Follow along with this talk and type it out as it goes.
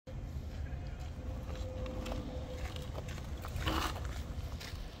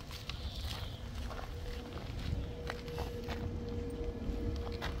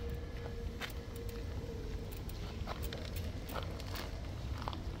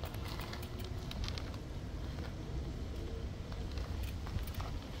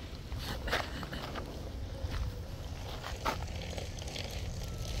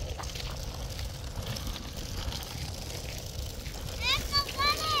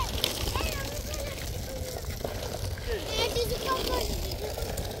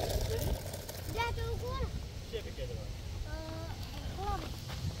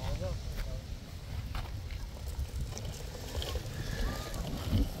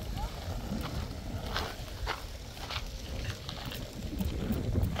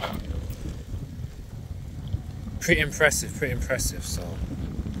pretty impressive. So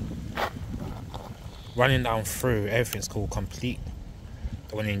running down through, everything's cool, complete.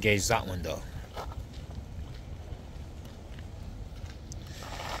 Don't want to engage that one though.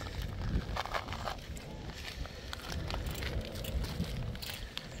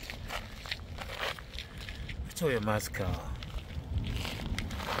 Victoria Mazda.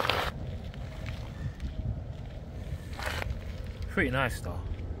 Pretty nice though.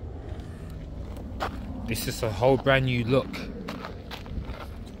 This is a whole brand new look.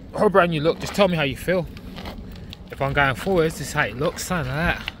 Just tell me how you feel. If I'm going forwards, this is how it looks, something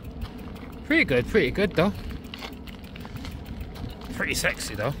like that. Pretty good though. Pretty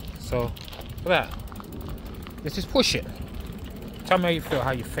sexy though. So, look at that. Let's just push it. Tell me how you feel,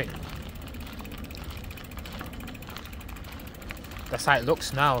 how you think. That's how it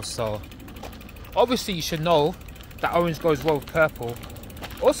looks now. So, obviously you should know that orange goes well with purple.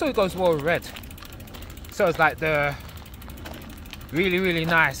 Also it goes well with red. So it's like the really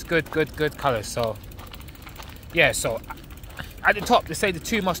nice, good colours. So yeah, so at the top they say the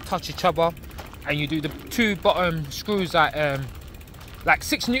two must touch each other, and you do the two bottom screws at like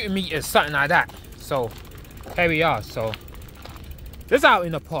 6 Newton meters, something like that. So here we are. So this out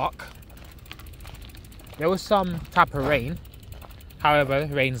in the park. There was some type of rain, however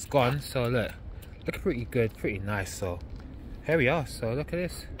the rain's gone. So look pretty good, pretty nice. So here we are. So look at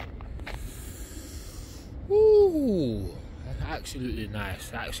this. Ooh, absolutely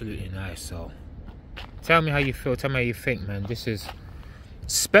nice. So tell me how you feel, tell me how you think, man. This is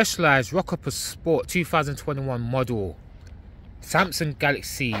Specialized Rockhopper Sport 2021 model Samsung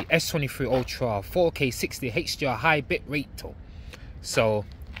Galaxy S23 Ultra 4K 60 HDR high bit rate. So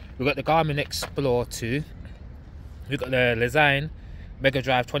we've got the Garmin Explore 2, we've got the Lezyne Mega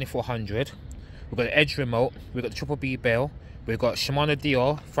Drive 2400, we've got the Edge remote, we've got the Triple B bell, we've got Shimano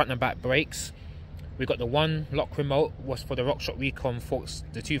Dior front and back brakes, we've got the one lock remote was for the RockShox Recon forks,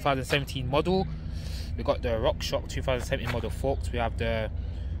 the 2017 model. We've got the RockShox 2017 model forks. We have the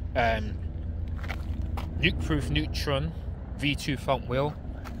nuke-proof Neutron V2 front wheel.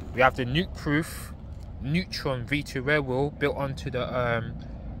 We have the nuke-proof Neutron V2 rear wheel built onto the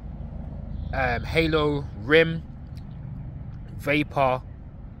Halo rim Vapor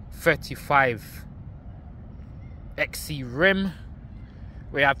 35 XC rim.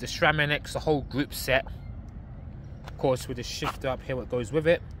 We have the SRAM NX, the whole group set, of course, with the shifter up here what goes with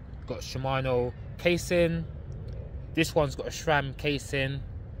it. Got Shimano casing. This one's got a SRAM casing,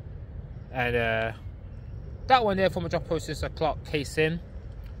 and that one there from a drop processor clock casing.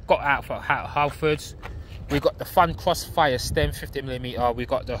 Got out for Halfords. We got the Funn Crossfire stem 50mm. We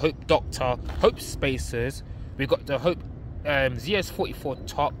got the Hope Doctor Hope spacers. We got the Hope ZS44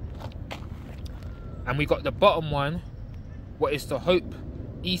 top, and we got the bottom one. What is the Hope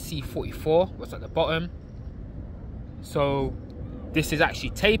EC44? What's at the bottom? So this is actually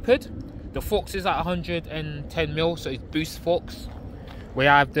tapered. The forks is at 110mm, so it's boost forks. We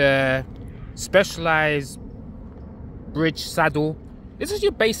have the Specialized bridge saddle. This is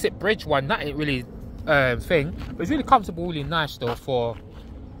your basic bridge one, that ain't really thing, but it's really comfortable, really nice though for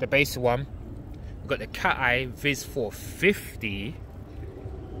the basic one. We've got the Cat Eye Viz 450.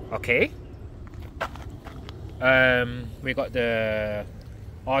 Okay. We got the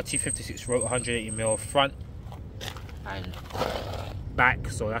RT56 Rote 180mm front and back,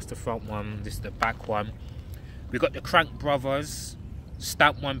 so that's the front one, this is the back one. We got the Crank Brothers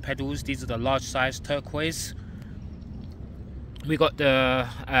Stamp 1 pedals. These are the large size turquoise. We got the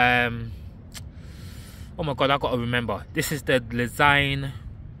oh my god, I gotta remember, this is the Lezyne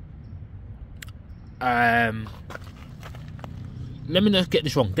let me not get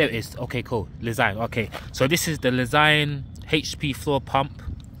this wrong. There it is. Okay, cool. Lezyne. Okay, so this is the Lezyne HP floor pump.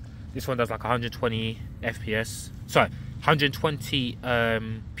 This one does like 120 FPS. Sorry, 120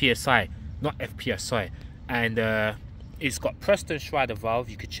 PSI, not FPS. Sorry, and it's got Preston Schrader valve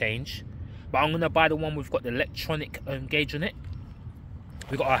you could change, but I'm gonna buy the one we've got the electronic gauge on it.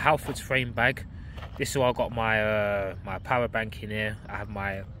 We got our Halfords frame bag. This is where I got my my power bank in here. I have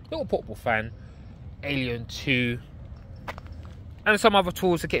my little portable fan, Alien 2. And some other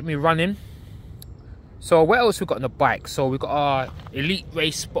tools to get me running. So what else we got on the bike? So we got our Elite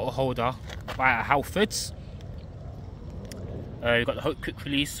Race bottle holder by Halfords. We've got the Hope Quick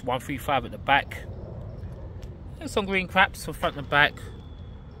Release 135 at the back. And some green caps for front and back.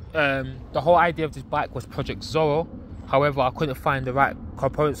 The whole idea of this bike was Project Zorro. However, I couldn't find the right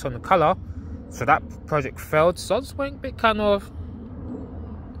components on the colour, so that project failed. So I just went a bit kind of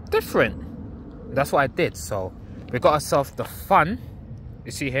different. And that's what I did. So we got ourselves the Funn.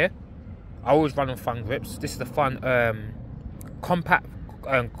 You see here, I always run on Funn grips. This is the Funn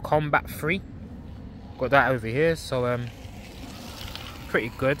Combat 3. Got that over here, so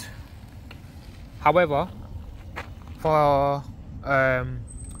pretty good. However, for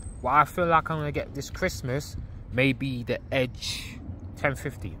what I feel like I'm gonna get this Christmas, maybe the Edge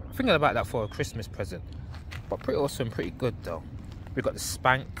 1050. I'm thinking about that for a Christmas present, but pretty awesome, pretty good though. We got the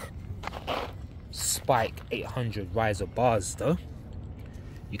Spike 800 riser bars though.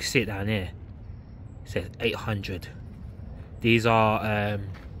 You can see it down here. It says 800. These are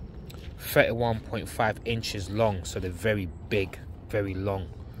 31.5 inches long, so they're very big, very long.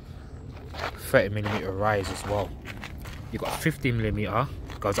 30mm rise as well. You got 50mm,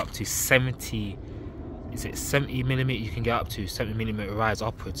 goes up to 70. Is it 70mm? You can get up to 70mm rise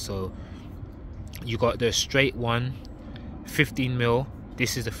upwards. So you got the straight one, 15mm.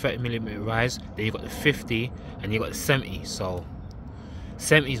 This is the 30mm rise. Then you got the 50, and you got the 70. So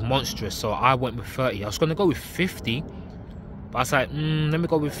 70 is monstrous. So I went with 30. I was gonna go with 50, but I was like, let me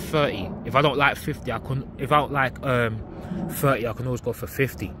go with 30. If I don't like 50, I can. If I don't like 30, I can always go for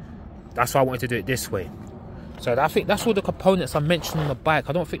 50. That's why I wanted to do it this way. So I think that's all the components I mentioned on the bike.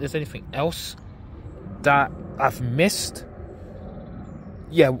 I don't think there's anything else that I've missed.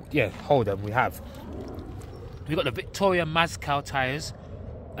 Yeah, hold on, we have. We got the Victoria Mazcal tires,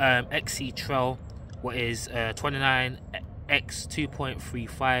 XC Trail, what is 29X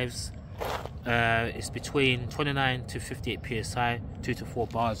 2.35s. It's between 29 to 58 psi, 2 to 4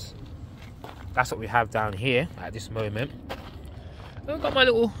 bars. That's what we have down here at this moment. I've got my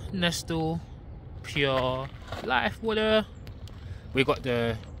little Nestle Pure Life water. We got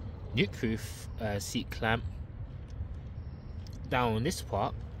the nuke-proof seat clamp down on this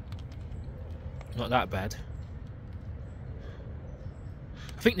part. Not that bad.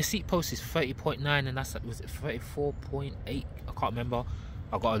 I think the seat post is 30.9, and that's, was it 34.8? I can't remember.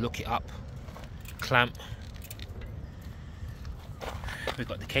 I've got to look it up. Clamp. We've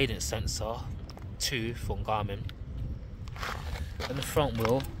got the cadence sensor 2 from Garmin. On the front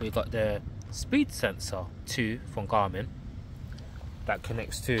wheel, we've got the speed sensor 2 from Garmin. That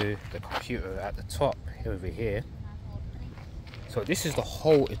connects to the computer at the top over here. So this is the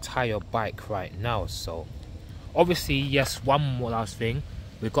whole entire bike right now. So obviously, yes, one more last thing.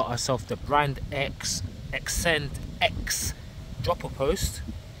 We've got ourselves the Brand X Extend X dropper post,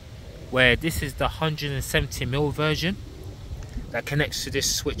 where this is the 170mm version that connects to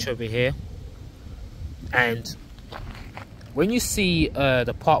this switch over here. And when you see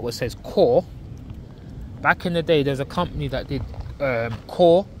the part where it says core, back in the day there's a company that did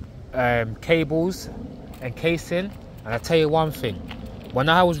core cables and casing, and I tell you one thing, when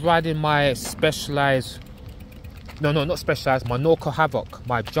I was riding my Specialized, no not Specialized, my Norco Havoc,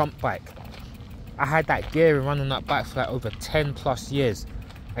 my jump bike, I had that gear and running that bike for like over 10 plus years,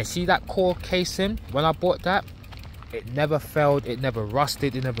 and see that core casing, when I bought that, it never failed, it never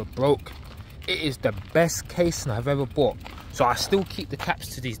rusted, it never broke. It is the best casing I've ever bought. So I still keep the caps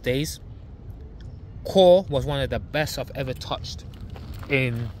to these days. Core was one of the best I've ever touched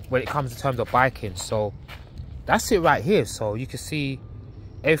in when it comes to terms of biking. So that's it right here. So you can see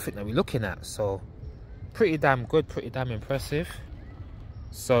everything that we're looking at. So pretty damn good, pretty damn impressive.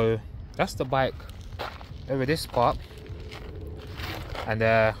 So that's the bike over this part. And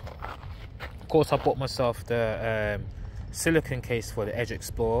of course I bought myself the silicone case for the Edge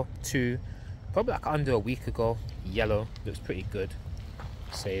Explorer 2, probably like under a week ago. Yellow, looks pretty good.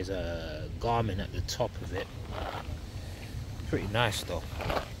 Says Garmin at the top of it. Pretty nice though.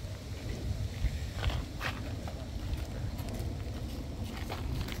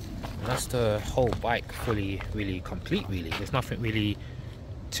 And that's the whole bike fully really complete really. There's nothing really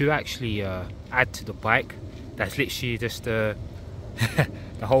to actually add to the bike. That's literally just the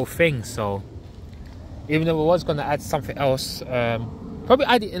whole thing. So even though I was going to add something else, probably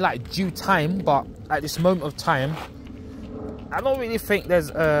add it in like due time, but at this moment of time I don't really think there's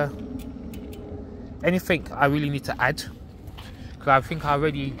anything I really need to add, because I think I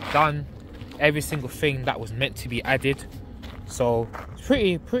already done every single thing that was meant to be added. So it's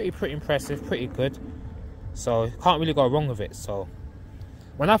pretty impressive, pretty good. So can't really go wrong with it. So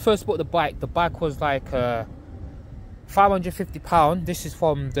when I first bought the bike was like £550. This is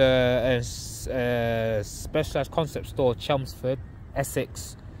from the Specialized Concept Store, Chelmsford,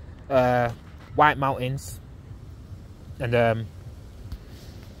 Essex, White Mountains. And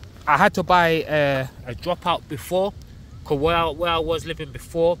I had to buy a dropout before, because where I was living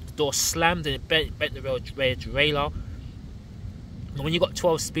before, the door slammed and it bent the derailleur. And when you got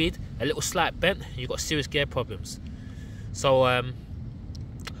 12 speed, a little slight bent, you got serious gear problems. So I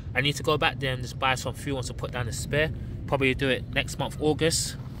need to go back there and just buy some fuel and to put down the spare. Probably do it next month,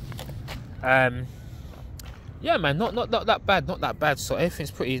 August. Yeah, man, not that bad, not that bad. So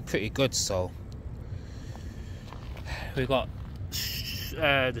everything's pretty good. So we got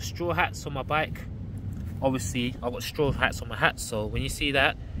the straw hats on my bike. Obviously I've got straw hats on my hat, so when you see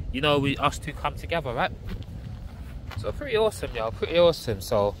that, you know us two come together, right? So pretty awesome, y'all, pretty awesome.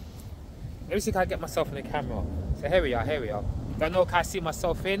 So let me see if I can get myself in the camera. So here we are, here we are. Don't know if I see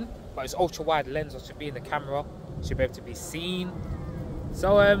myself in, but it's ultra wide lens, I should be in the camera, should be able to be seen.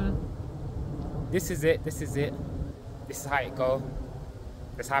 So this is it, this is it. This is how it go.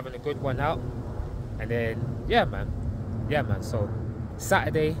 Just having a good one out. And then yeah man. So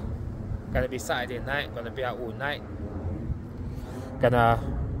Saturday, gonna be Saturday night, gonna be out all night. Gonna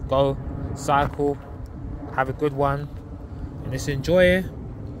go cycle, have a good one, and just enjoy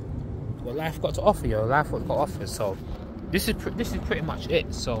what life got to offer, yo. Life got to offer. So this is pretty much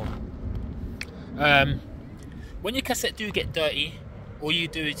it. So when your cassette do get dirty, all you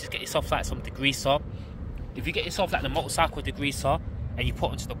do is just get yourself like some degreaser. If you get yourself like the motorcycle degreaser and you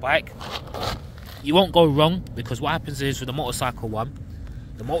put onto the bike, you won't go wrong, because what happens is with the motorcycle one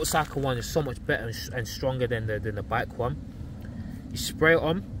is so much better and stronger than the bike one. You spray it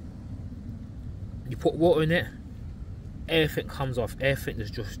on, you put water in it, everything comes off, everything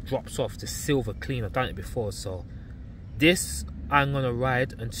just drops off, the silver clean. I've done it before. So this I'm gonna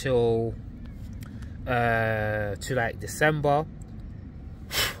ride until to like December,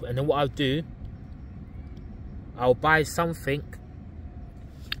 and then what I'll do, I'll buy something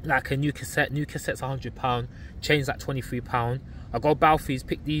like a new cassette. New cassette's £100, change that £23. I'll go Balfour's,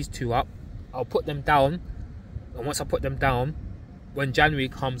 pick these two up, I'll put them down, and once I put them down, when January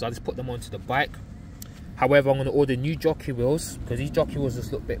comes, I'll just put them onto the bike. However, I'm going to order new jockey wheels, because these jockey wheels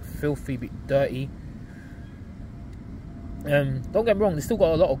just look a bit filthy, a bit dirty. Don't get me wrong, they still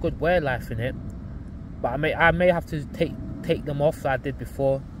got a lot of good wear life in it, but I may have to take them off like I did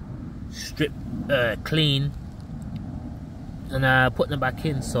before, strip, clean, and put them back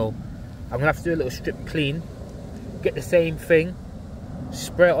in. So I'm gonna have to do a little strip clean, get the same thing,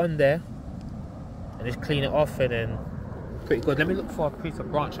 spray it on there, and just clean it off, and then pretty good. Let me look for a piece of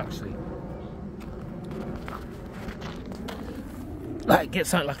branch actually, like get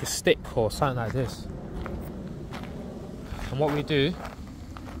something like a stick or something like this. And what we do,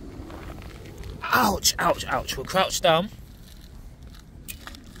 ouch, we'll crouch down,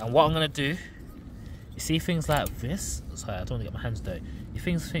 and what I'm gonna do, you see things like this, sorry, I don't want to get my hands dirty. You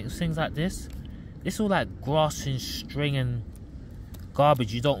things like this all like grass and string and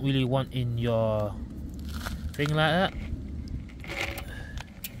garbage you don't really want in your thing like that.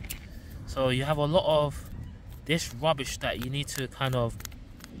 So you have a lot of this rubbish that you need to kind of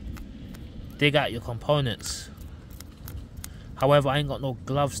dig out your components. However, I ain't got no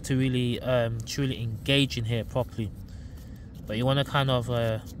gloves to really truly engage in here properly. But you want to kind of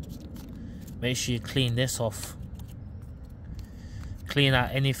make sure you clean this off. Clean out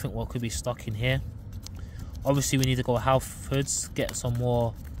anything what could be stuck in here. Obviously we need to go health foods, get some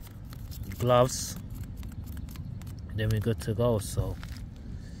more gloves, and then we're good to go. So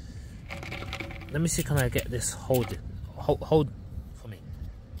let me see, can I get this, hold for me.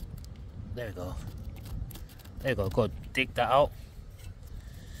 There we go. There you go, go dig that out.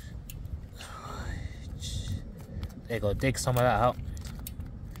 There you go, dig some of that out.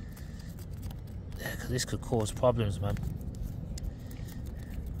 Yeah, because this could cause problems, man.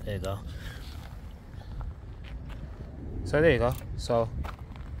 There you go. So there you go. So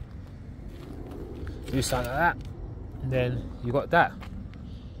do something like that, and then you got that.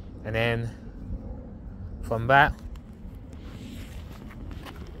 And then from that,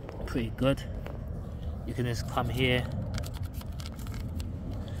 pretty good. You can just come here.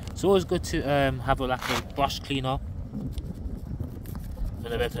 It's always good to have like a brush cleaner. And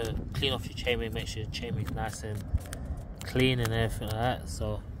then to clean off your chainring, make sure your chainring's nice and clean and everything like that.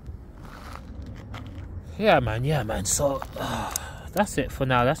 So yeah man, so that's it for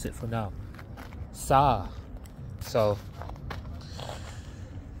now, so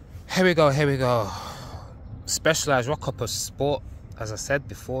here we go. Specialized Rockhopper Sport, as I said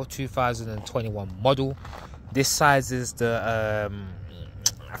before, 2021 model. This size is the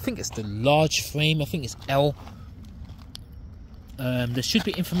I think it's the large frame, I think it's L. There should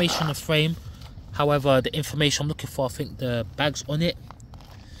be information on the frame, however the information I'm looking for, I think the bag's on it.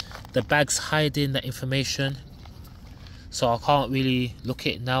 The bag's hiding that information, so I can't really look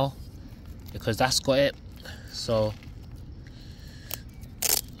at it now because that's got it. So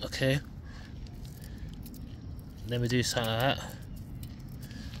okay, let me do something like that.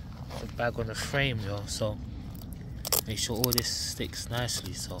 The bag on the frame, yo, so make sure all this sticks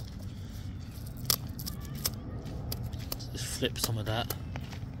nicely. So just flip some of that.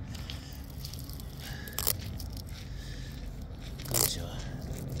 Good job.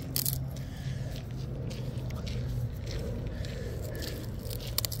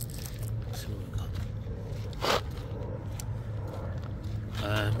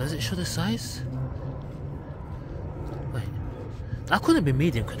 Does it show the size? Wait, that couldn't be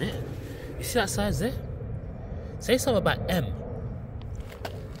medium, could it? You see that size there? Say something about M.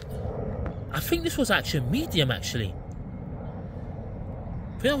 I think this was actually a medium, actually.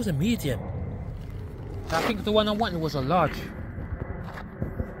 I think that was a medium. I think the one I wanted was a large.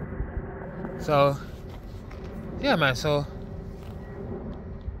 So, yeah, man, so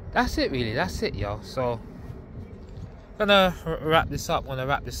that's it, really. That's it, yo. So, wanna wrap this up.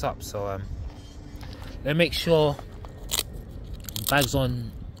 So, let me make sure bag's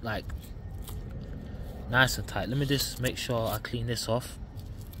on, like, nice and tight. Let me just make sure I clean this off.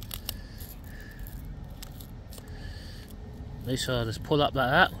 Make sure I just pull up like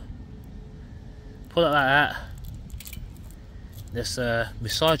that. Pull it like that. Let's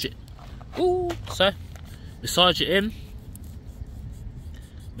massage it. Ooh, so massage it in.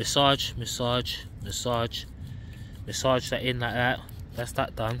 Massage that in like that. That's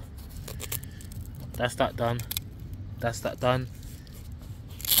that done. That's that done.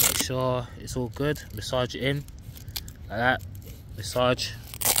 Make sure it's all good. Massage it in like that. Massage.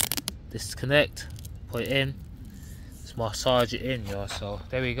 Disconnect. Put it in. Just massage it in, yo. So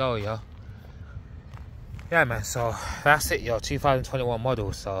there we go, yo. Yeah, man, so that's it, yo. 2021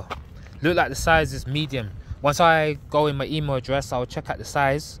 model. So look like the size is medium. Once I go in my email address, I'll check out the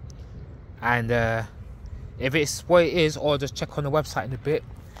size, and if it's what it is, or just check on the website in a bit.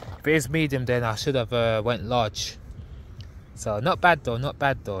 If it is medium, then I should have went large. So not bad though.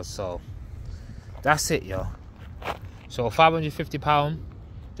 So that's it, yo. So £550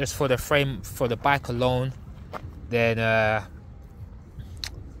 just for the frame, for the bike alone. Then I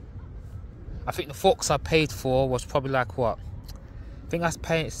think the forks I paid for was probably like what? I think I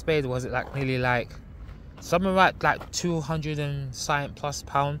paid, was it like nearly like something like 200 and something plus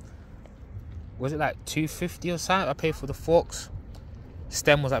pound? Was it like 250 or something? I paid for the forks.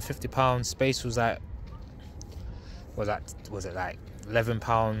 Stem was like £50. Space was like, was it like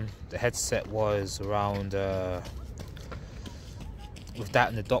 £11? The headset was around with that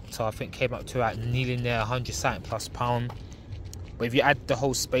and the doctor, I think came up to like nearly near 100 something plus pound. But if you add the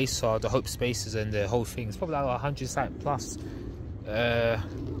whole spacer, the hope spacers and the whole thing, it's probably like 100 something plus. I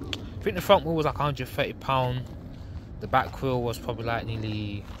think the front wheel was like £130. The back wheel was probably like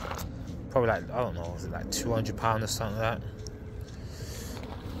nearly, probably like, I don't know, was it like £200 or something like that.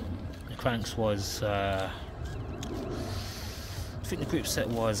 The cranks was, I think the group set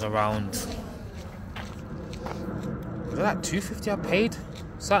was around, was it like 250 I paid?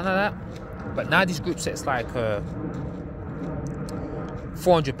 Something like that. But now this group set's like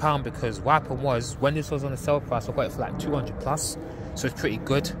 £400, because what happened was, when this was on the sale price, I got it for like 200 plus, so it's pretty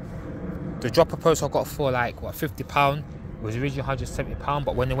good. The dropper post I got for like what, £50. It was originally £170,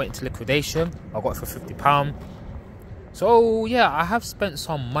 but when they went into liquidation, I got it for £50. So yeah, I have spent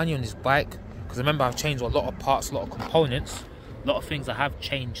some money on this bike, because remember I've changed a lot of parts, a lot of components, a lot of things I have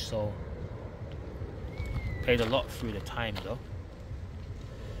changed, so paid a lot through the time though.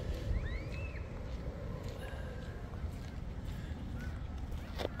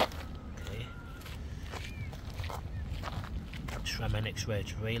 SRAM Red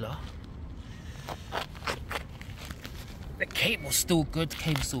trailer. The cable's still good.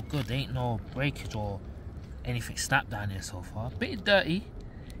 There ain't no breakage or anything snapped down here so far. Bit dirty.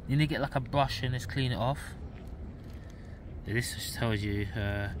 You need to get like a brush and just clean it off. This just tells you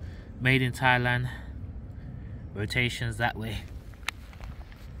made in Thailand. Rotations that way.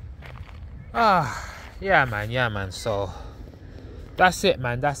 Yeah man, so that's it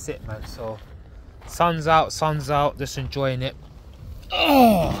man. So sun's out, just enjoying it.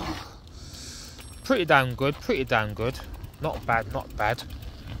 Oh, pretty damn good. Not bad.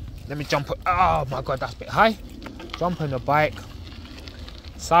 Let me jump. Oh my god, that's a bit high. Jump on the bike,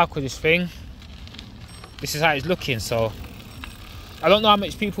 cycle this thing. This is how it's looking. So I don't know how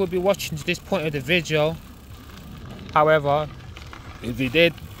much people will be watching to this point of the video. However, if you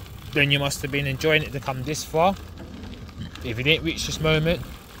did, then you must have been enjoying it to come this far. If you didn't reach this moment,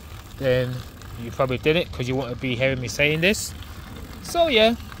 then you probably didn't, because you wouldn't be hearing me saying this. So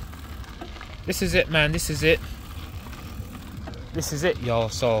yeah, this is it man, this is it y'all.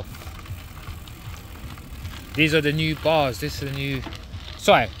 So these are the new bars, these are the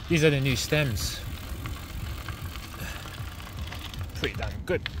new stems. Pretty damn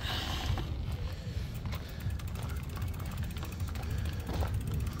good.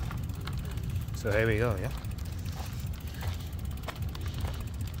 So here we go, yeah.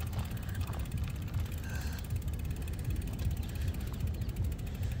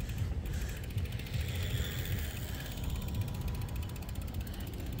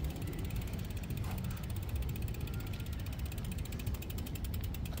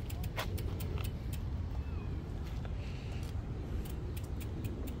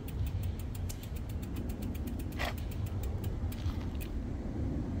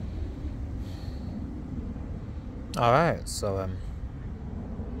 Alright, so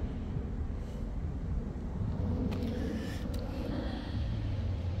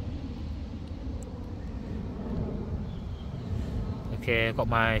okay, I got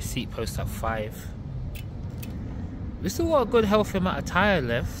my seat post at 5. We still got a good healthy amount of tyre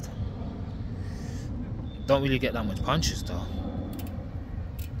left. Don't really get that much punches though.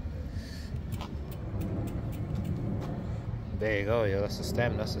 There you go, yo. That's the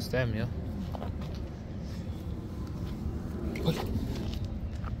stem. That's the stem, yo.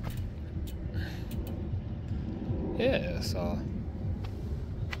 Yeah, so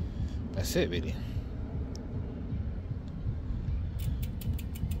that's it, really.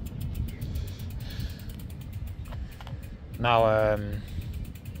 Now,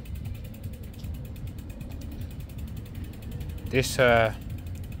 this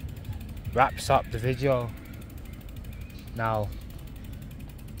wraps up the video. Now,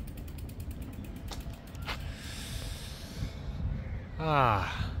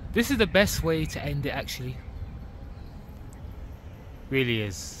 this is the best way to end it, actually. Really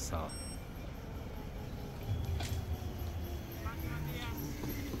is. So